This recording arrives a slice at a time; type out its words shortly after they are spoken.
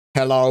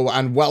Hello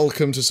and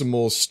welcome to some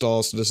more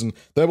Star Citizen.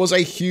 There was a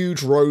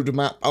huge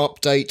roadmap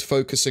update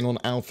focusing on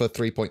Alpha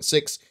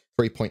 3.6,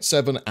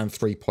 3.7 and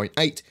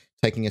 3.8,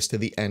 taking us to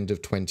the end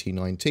of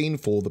 2019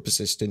 for the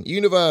persistent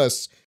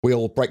universe.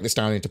 We'll break this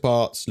down into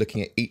parts,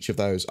 looking at each of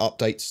those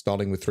updates,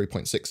 starting with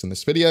 3.6 in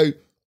this video.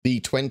 The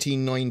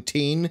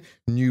 2019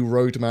 new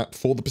roadmap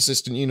for the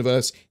persistent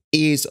universe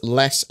is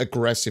less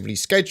aggressively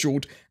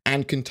scheduled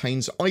and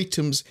contains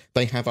items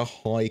they have a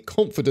high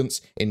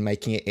confidence in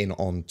making it in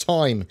on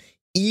time,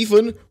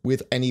 even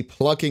with any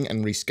plugging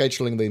and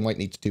rescheduling they might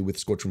need to do with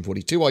Squadron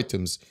 42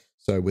 items.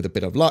 So with a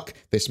bit of luck,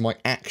 this might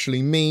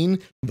actually mean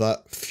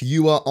that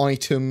fewer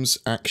items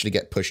actually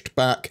get pushed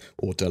back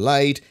or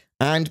delayed,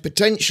 and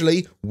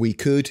potentially we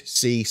could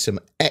see some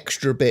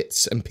extra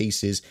bits and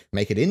pieces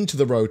make it into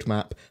the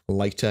roadmap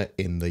later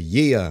in the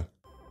year.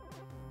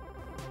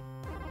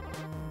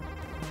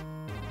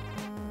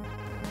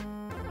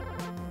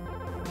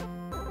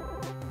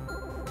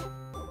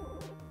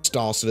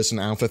 Star Citizen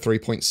Alpha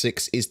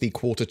 3.6 is the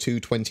Q2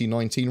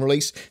 2019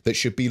 release that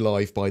should be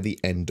live by the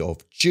end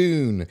of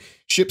June.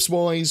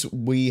 Ships-wise,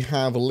 we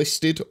have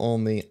listed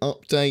on the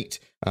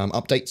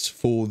updates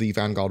for the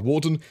Vanguard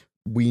Warden.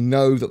 We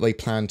know that they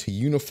plan to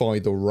unify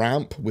the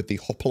ramp with the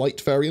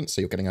Hoplite variant,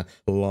 so you're getting a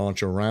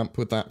larger ramp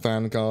with that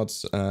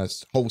Vanguard's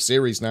whole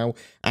series now,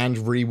 and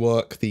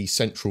rework the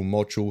central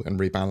module and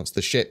rebalance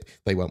the ship.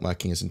 They weren't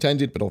working as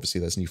intended, but obviously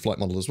there's a new flight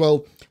model as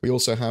well. We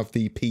also have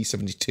the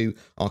P-72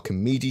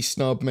 Archimedes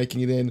snub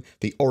making it in,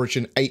 the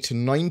Origin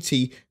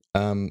 890,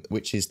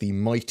 which is the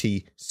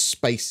mighty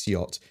space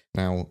yacht.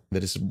 Now,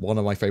 that is one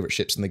of my favourite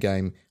ships in the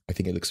game. I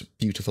think it looks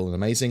beautiful and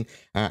amazing.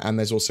 And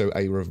there's also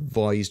a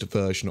revised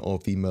version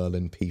of the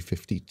Merlin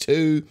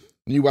P-52.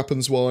 New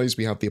weapons-wise,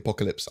 we have the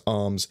Apocalypse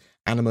Arms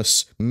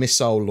Animus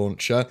missile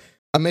launcher.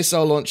 A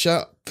missile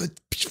launcher for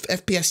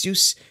FPS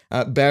use,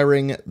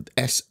 bearing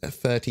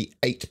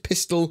S-38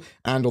 pistol,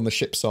 and on the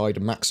ship side,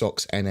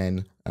 Maxox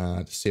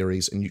NN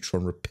series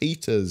neutron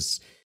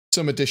repeaters.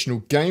 Some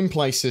additional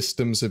gameplay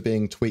systems are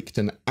being tweaked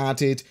and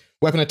added.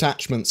 Weapon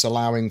attachments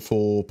allowing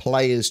for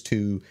players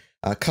to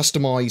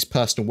customize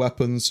personal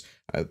weapons.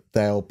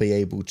 They'll be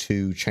able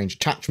to change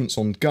attachments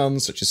on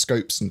guns, such as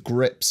scopes and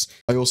grips.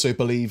 I also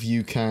believe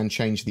you can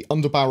change the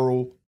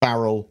underbarrel,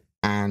 barrel,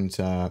 and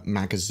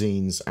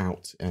magazines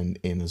out and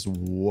in as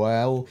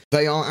well.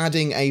 They are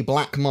adding a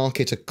black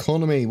market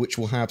economy, which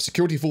will have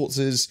security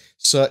forces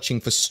searching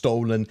for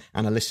stolen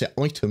and illicit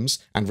items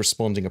and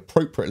responding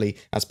appropriately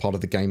as part of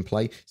the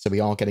gameplay. So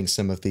we are getting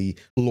some of the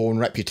law and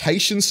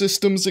reputation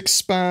systems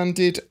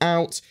expanded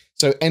out.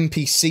 So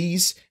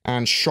NPCs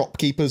and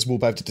shopkeepers will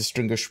be able to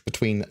distinguish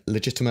between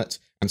legitimate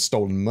and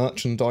stolen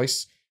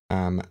merchandise.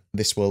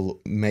 This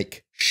will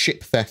make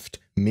ship theft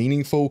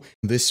meaningful.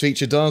 This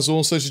feature does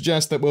also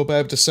suggest that we'll be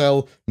able to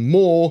sell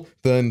more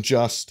than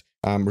just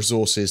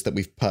resources that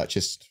we've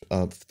purchased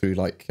through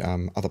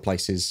other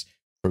places,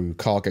 through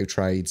cargo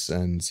trades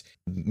and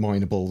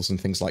minables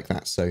and things like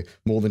that. So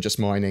more than just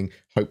mining.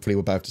 Hopefully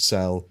we'll be able to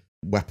sell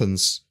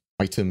weapons,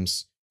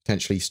 items,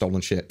 potentially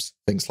stolen ships,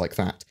 things like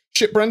that.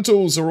 Ship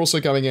rentals are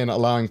also going in,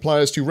 allowing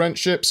players to rent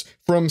ships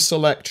from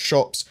select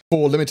shops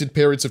for limited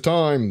periods of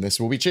time. This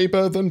will be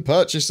cheaper than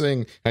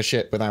purchasing a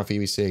ship without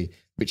VVC,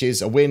 which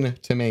is a win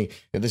to me.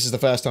 This is the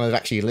first time they've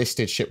actually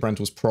listed ship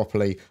rentals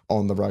properly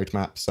on the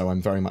roadmap, so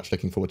I'm very much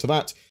looking forward to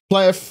that.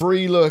 Player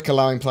free look,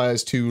 allowing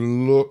players to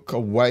look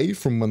away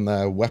from when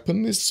their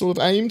weapon is sort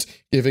of aimed,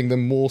 giving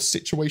them more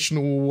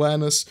situational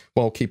awareness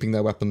while keeping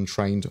their weapon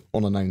trained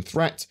on a known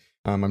threat.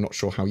 I'm not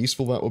sure how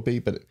useful that will be,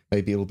 but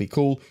maybe it'll be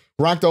cool.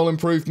 Ragdoll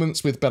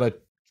improvements with better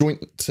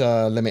joint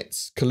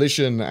limits,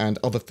 collision, and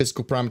other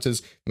physical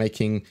parameters,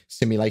 making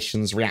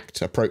simulations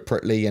react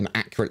appropriately and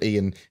accurately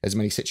in as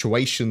many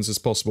situations as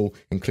possible,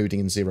 including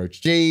in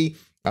 0G.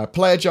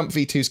 Player jump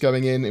V2s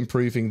going in,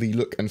 improving the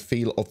look and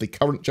feel of the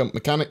current jump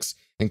mechanics,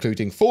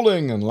 including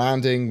falling and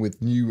landing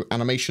with new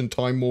animation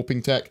time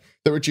warping tech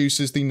that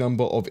reduces the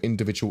number of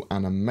individual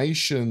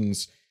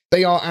animations.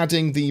 They are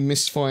adding the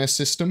misfire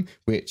system,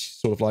 which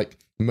sort of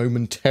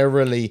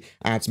momentarily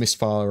adds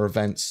misfire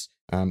events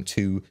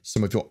to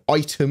some of your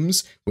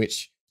items,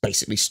 which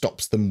basically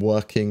stops them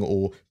working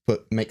or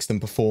makes them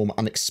perform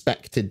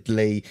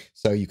unexpectedly.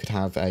 So you could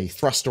have a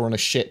thruster on a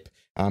ship.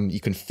 You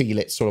can feel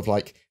it sort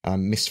of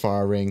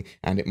misfiring,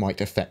 and it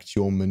might affect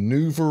your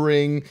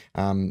maneuvering.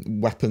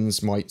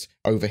 Weapons might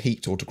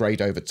overheat or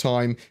degrade over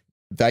time.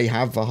 They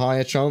have a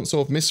higher chance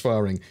of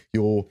misfiring.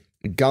 Your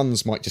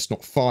guns might just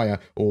not fire,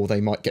 or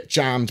they might get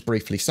jammed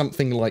briefly,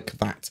 something like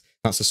that.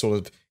 That's the sort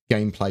of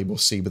gameplay we'll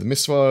see with the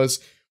misfires.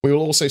 We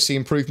will also see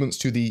improvements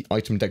to the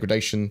item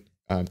degradation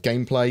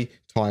gameplay,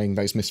 tying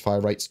those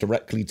misfire rates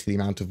directly to the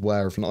amount of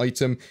wear of an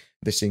item.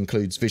 This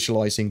includes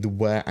visualizing the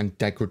wear and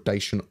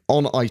degradation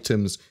on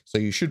items, so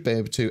you should be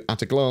able to,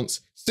 at a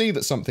glance, see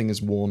that something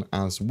is worn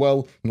as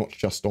well, not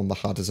just on the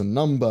HUD as a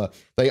number.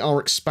 They are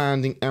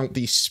expanding out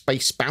the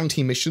space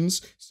bounty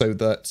missions so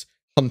that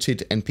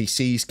hunted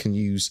NPCs can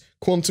use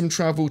quantum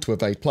travel to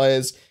evade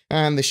players,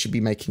 and this should be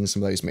making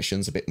some of those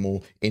missions a bit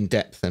more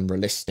in-depth and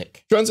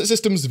realistic. Transit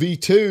Systems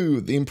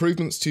V2, the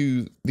improvements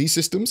to these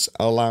systems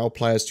allow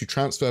players to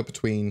transfer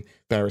between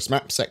various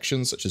map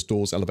sections such as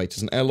doors,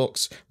 elevators and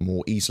airlocks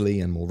more easily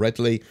and more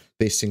readily.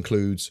 This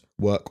includes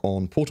work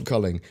on portal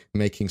culling,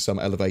 making some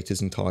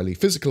elevators entirely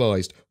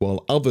physicalized,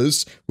 while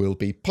others will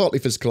be partly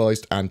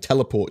physicalized and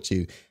teleport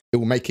you. It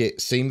will make it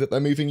seem that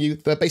they're moving you.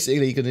 They're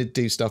basically going to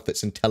do stuff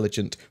that's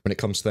intelligent when it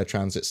comes to their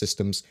transit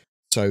systems,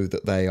 so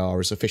that they are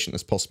as efficient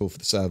as possible for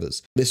the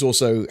servers. This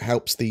also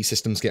helps the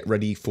systems get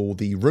ready for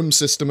the room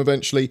system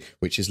eventually,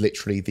 which is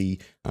literally the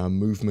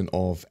movement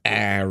of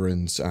air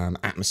and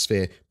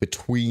atmosphere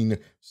between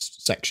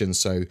sections.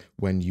 So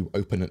when you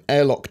open an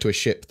airlock to a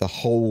ship, the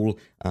whole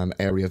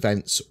area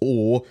vents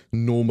or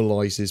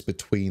normalizes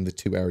between the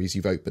two areas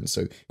you've opened.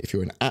 So if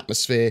you're in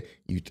atmosphere,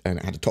 and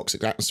it had a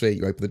toxic atmosphere,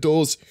 you open the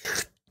doors,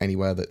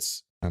 anywhere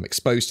that's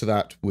exposed to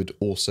that would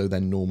also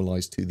then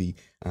normalize to the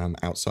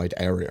outside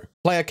area.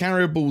 Player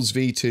carryables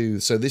V2.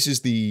 So this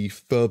is the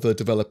further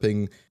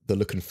developing the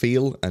look and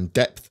feel and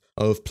depth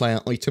of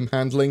player item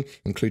handling,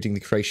 including the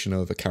creation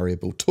of a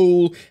carryable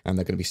tool, and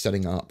they're going to be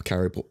setting up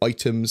carryable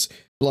items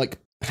like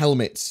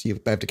helmets. You'll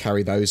be able to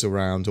carry those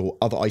around, or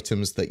other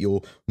items that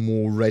you're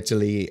more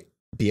readily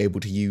be able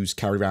to use,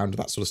 carry around,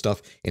 that sort of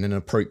stuff in an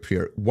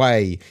appropriate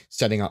way,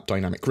 setting up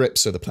dynamic grips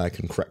so the player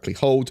can correctly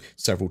hold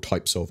several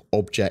types of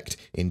object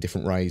in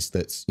different ways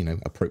that's,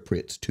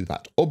 appropriate to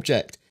that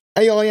object.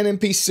 AI and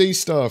NPC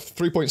stuff.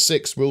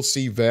 3.6 will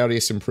see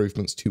various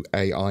improvements to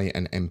AI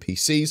and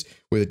NPCs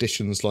with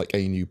additions like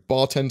a new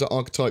bartender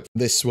archetype.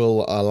 This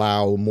will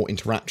allow more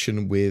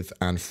interaction with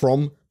and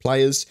from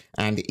players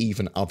and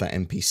even other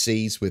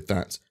NPCs with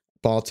that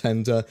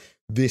bartender.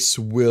 This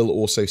will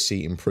also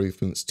see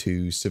improvements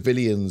to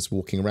civilians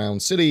walking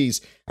around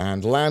cities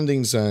and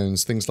landing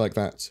zones, things like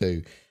that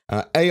too.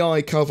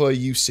 AI cover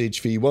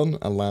usage V1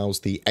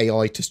 allows the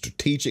AI to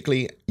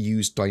strategically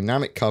use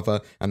dynamic cover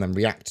and then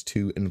react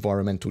to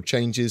environmental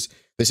changes.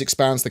 This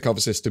expands the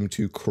cover system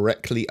to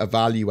correctly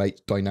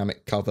evaluate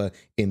dynamic cover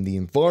in the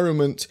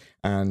environment,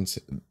 and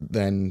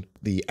then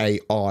the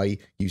AI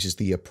uses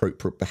the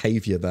appropriate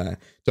behavior there.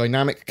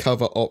 Dynamic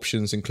cover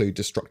options include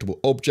destructible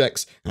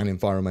objects and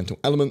environmental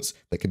elements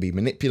that can be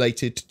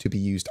manipulated to be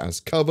used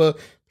as cover.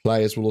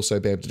 Players will also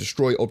be able to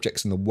destroy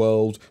objects in the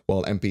world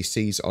while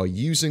NPCs are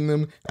using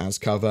them as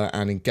cover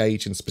and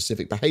engage in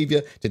specific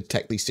behavior to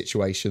detect these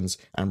situations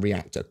and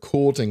react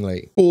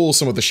accordingly. For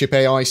some of the ship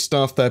AI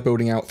stuff, they're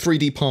building out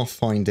 3D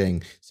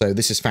pathfinding. So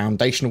this is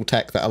foundational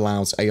tech that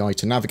allows AI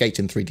to navigate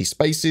in 3D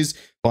spaces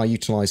by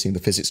utilizing the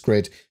physics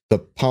grid. The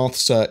path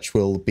search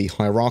will be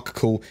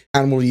hierarchical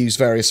and will use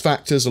various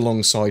factors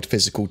alongside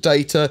physical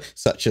data,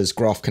 such as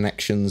graph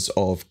connections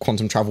of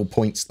quantum travel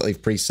points that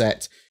they've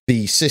preset.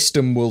 The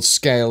system will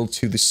scale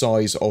to the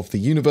size of the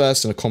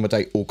universe and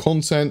accommodate all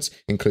content,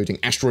 including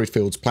asteroid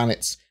fields,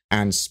 planets,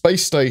 and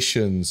space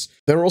stations.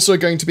 They're also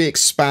going to be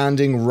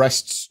expanding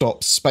rest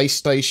stop space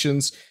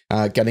stations,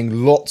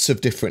 getting lots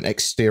of different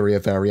exterior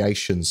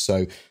variations.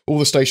 So all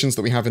the stations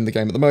that we have in the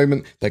game at the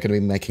moment, they're going to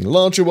be making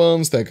larger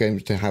ones. They're going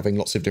to be having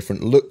lots of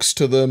different looks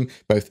to them,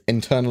 both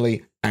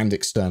internally and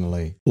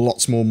externally.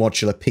 Lots more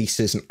modular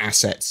pieces and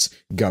assets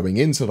going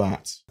into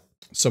that.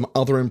 Some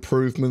other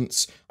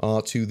improvements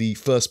are to the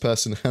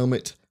first-person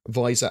helmet,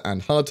 visor,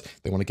 and HUD.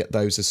 They want to get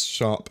those as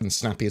sharp and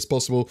snappy as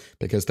possible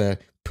because they're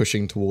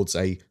pushing towards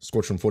a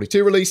Squadron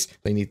 42 release.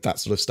 They need that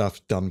sort of stuff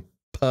done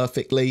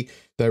perfectly.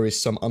 There is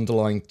some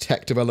underlying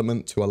tech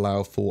development to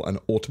allow for an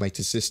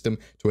automated system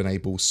to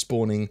enable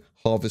spawning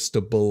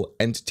harvestable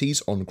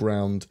entities on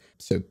ground,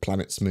 so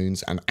planets,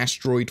 moons, and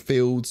asteroid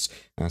fields,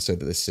 so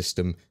that this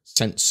system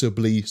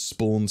sensibly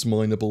spawns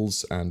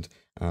minables and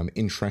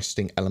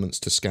interesting elements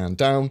to scan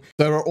down.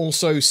 There are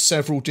also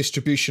several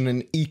distribution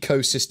and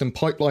ecosystem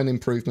pipeline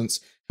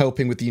improvements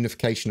helping with the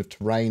unification of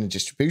terrain and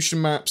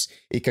distribution maps,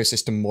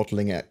 ecosystem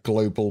modeling at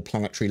global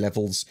planetary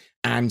levels,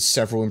 and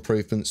several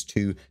improvements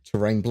to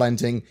terrain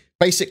blending.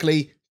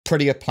 Basically,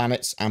 prettier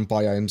planets and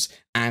biomes,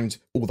 and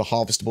all the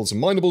harvestables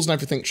and minables and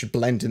everything should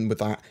blend in with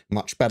that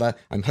much better.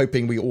 I'm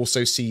hoping we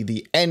also see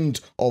the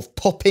end of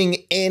popping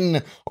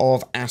in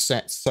of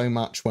assets so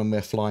much when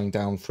we're flying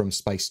down from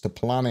space to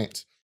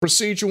planet.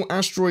 Procedural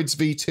asteroids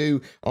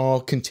V2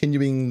 are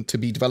continuing to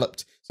be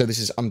developed. So this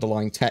is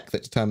underlying tech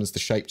that determines the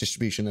shape,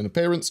 distribution, and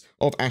appearance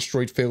of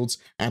asteroid fields,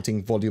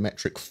 adding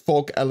volumetric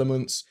fog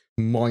elements,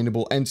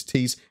 mineable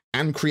entities,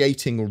 and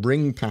creating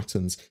ring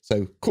patterns.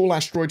 So cool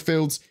asteroid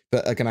fields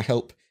that are going to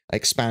help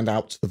expand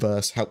out the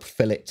verse, help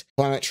fill it.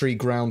 Planetary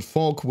ground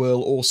fog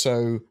will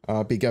also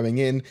be going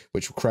in,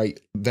 which will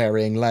create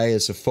varying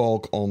layers of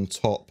fog on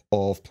top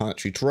of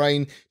planetary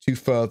terrain to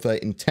further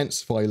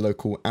intensify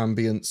local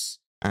ambience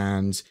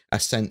and a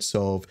sense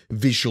of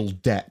visual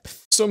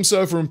depth. Some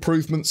server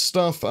improvement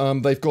stuff.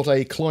 They've got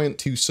a client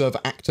to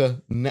server actor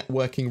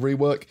networking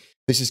rework.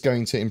 This is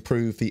going to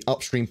improve the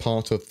upstream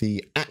part of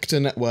the actor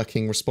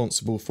networking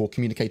responsible for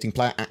communicating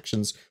player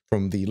actions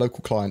from the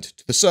local client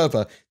to the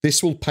server.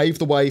 This will pave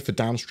the way for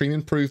downstream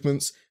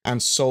improvements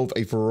and solve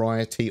a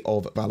variety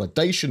of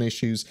validation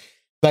issues.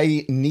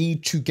 They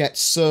need to get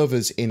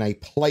servers in a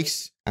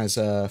place as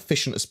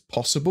efficient as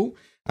possible,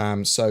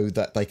 so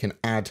that they can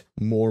add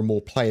more and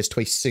more players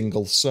to a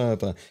single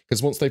server.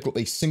 Because once they've got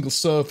a single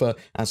server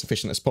as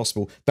efficient as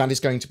possible, that is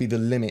going to be the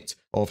limit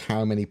of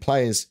how many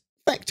players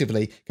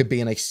effectively could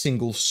be in a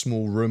single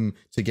small room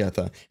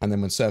together. And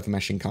then when server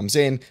meshing comes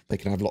in, they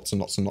can have lots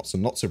and lots and lots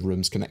and lots of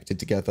rooms connected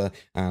together,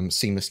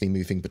 seamlessly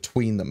moving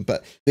between them.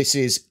 But this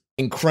is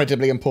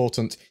incredibly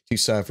important to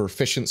server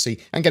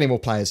efficiency and getting more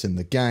players in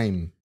the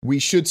game. We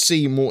should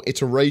see more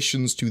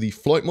iterations to the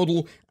flight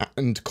model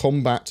and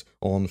combat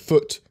on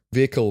foot,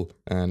 vehicle,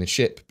 and a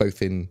ship,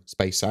 both in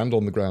space and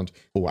on the ground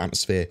or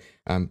atmosphere,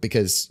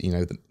 because, you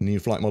know, the new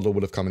flight model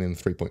will have come in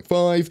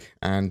 3.5,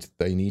 and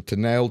they need to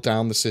nail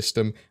down the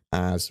system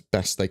as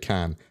best they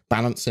can.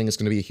 Balancing is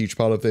going to be a huge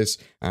part of this,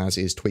 as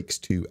is tweaks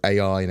to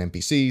AI and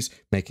NPCs,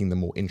 making them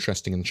more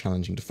interesting and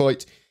challenging to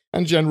fight,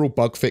 and general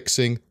bug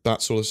fixing,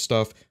 that sort of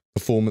stuff.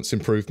 Performance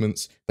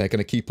improvements, they're going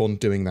to keep on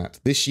doing that.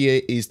 This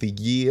year is the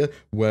year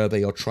where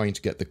they are trying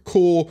to get the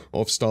core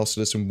of Star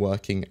Citizen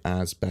working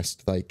as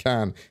best they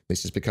can.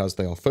 This is because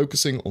they are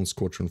focusing on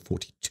Squadron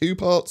 42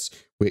 parts,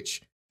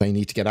 which they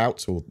need to get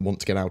out or want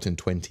to get out in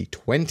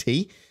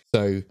 2020.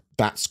 So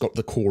that's got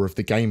the core of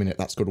the game in it.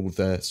 That's got all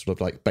the sort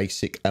of like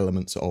basic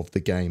elements of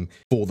the game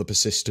for the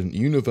persistent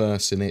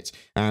universe in it.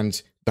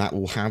 And that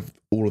will have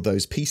all of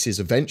those pieces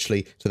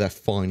eventually to their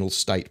final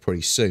state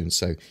pretty soon.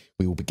 So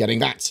we will be getting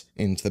that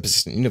into the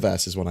persistent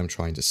universe is what I'm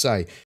trying to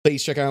say.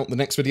 Please check out the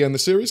next video in the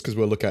series, because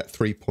we'll look at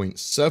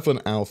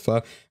 3.7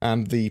 alpha,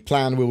 and the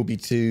plan will be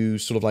to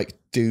sort of like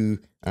do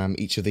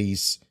each of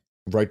these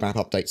roadmap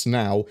updates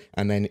now,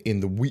 and then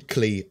in the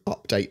weekly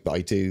update that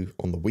I do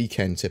on the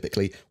weekend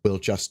typically, we'll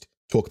just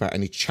talk about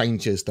any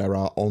changes there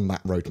are on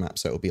that roadmap.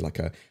 So it'll be like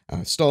a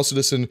Star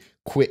Citizen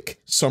quick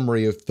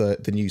summary of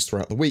the news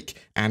throughout the week,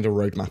 and a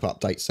roadmap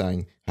update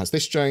saying, has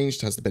this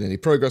changed? Has there been any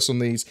progress on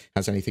these?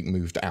 Has anything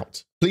moved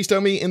out? Please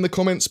tell me in the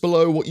comments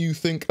below what you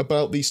think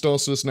about the Star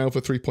Citizen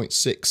Alpha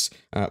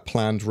 3.6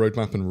 planned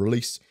roadmap and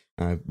release.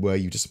 Were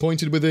you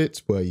disappointed with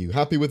it? Were you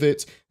happy with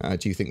it?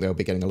 Do you think they'll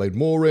be getting a load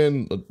more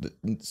in?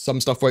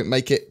 Some stuff won't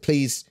make it.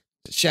 Please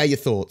share your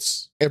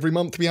thoughts. Every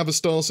month we have a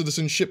Star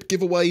Citizen ship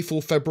giveaway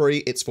for February.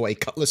 It's for a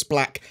Cutlass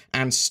Black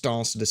and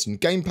Star Citizen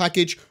game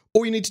package.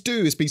 All you need to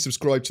do is be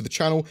subscribed to the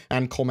channel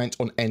and comment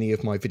on any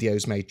of my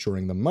videos made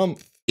during the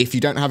month. If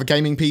you don't have a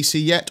gaming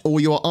PC yet, or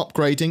you are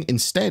upgrading,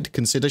 instead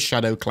consider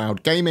Shadow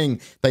Cloud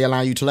Gaming. They allow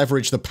you to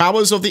leverage the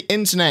powers of the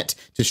internet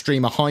to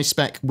stream a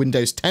high-spec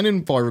Windows 10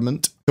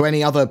 environment to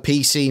any other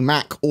PC,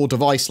 Mac, or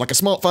device like a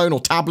smartphone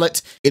or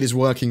tablet. It is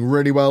working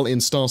really well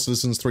in Star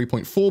Citizen's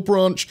 3.4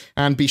 branch,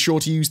 and be sure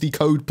to use the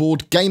code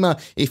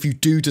BoredGamer if you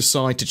do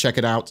decide to check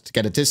it out to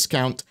get a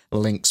discount.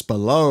 Links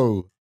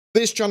below.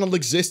 This channel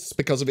exists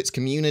because of its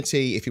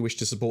community. If you wish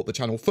to support the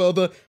channel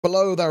further,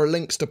 below there are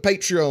links to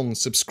Patreon,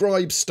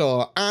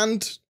 Subscribestar,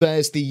 and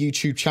there's the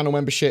YouTube channel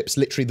memberships,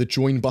 literally the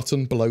join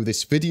button below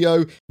this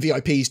video.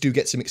 VIPs do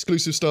get some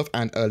exclusive stuff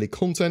and early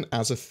content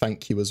as a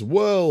thank you as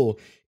well.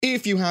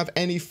 If you have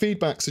any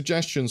feedback,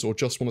 suggestions, or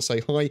just want to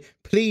say hi,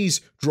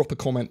 please drop a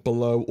comment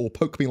below or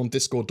poke me on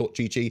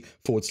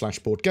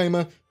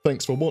discord.gg/BoredGamer.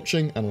 Thanks for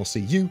watching, and I'll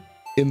see you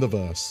in the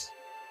verse.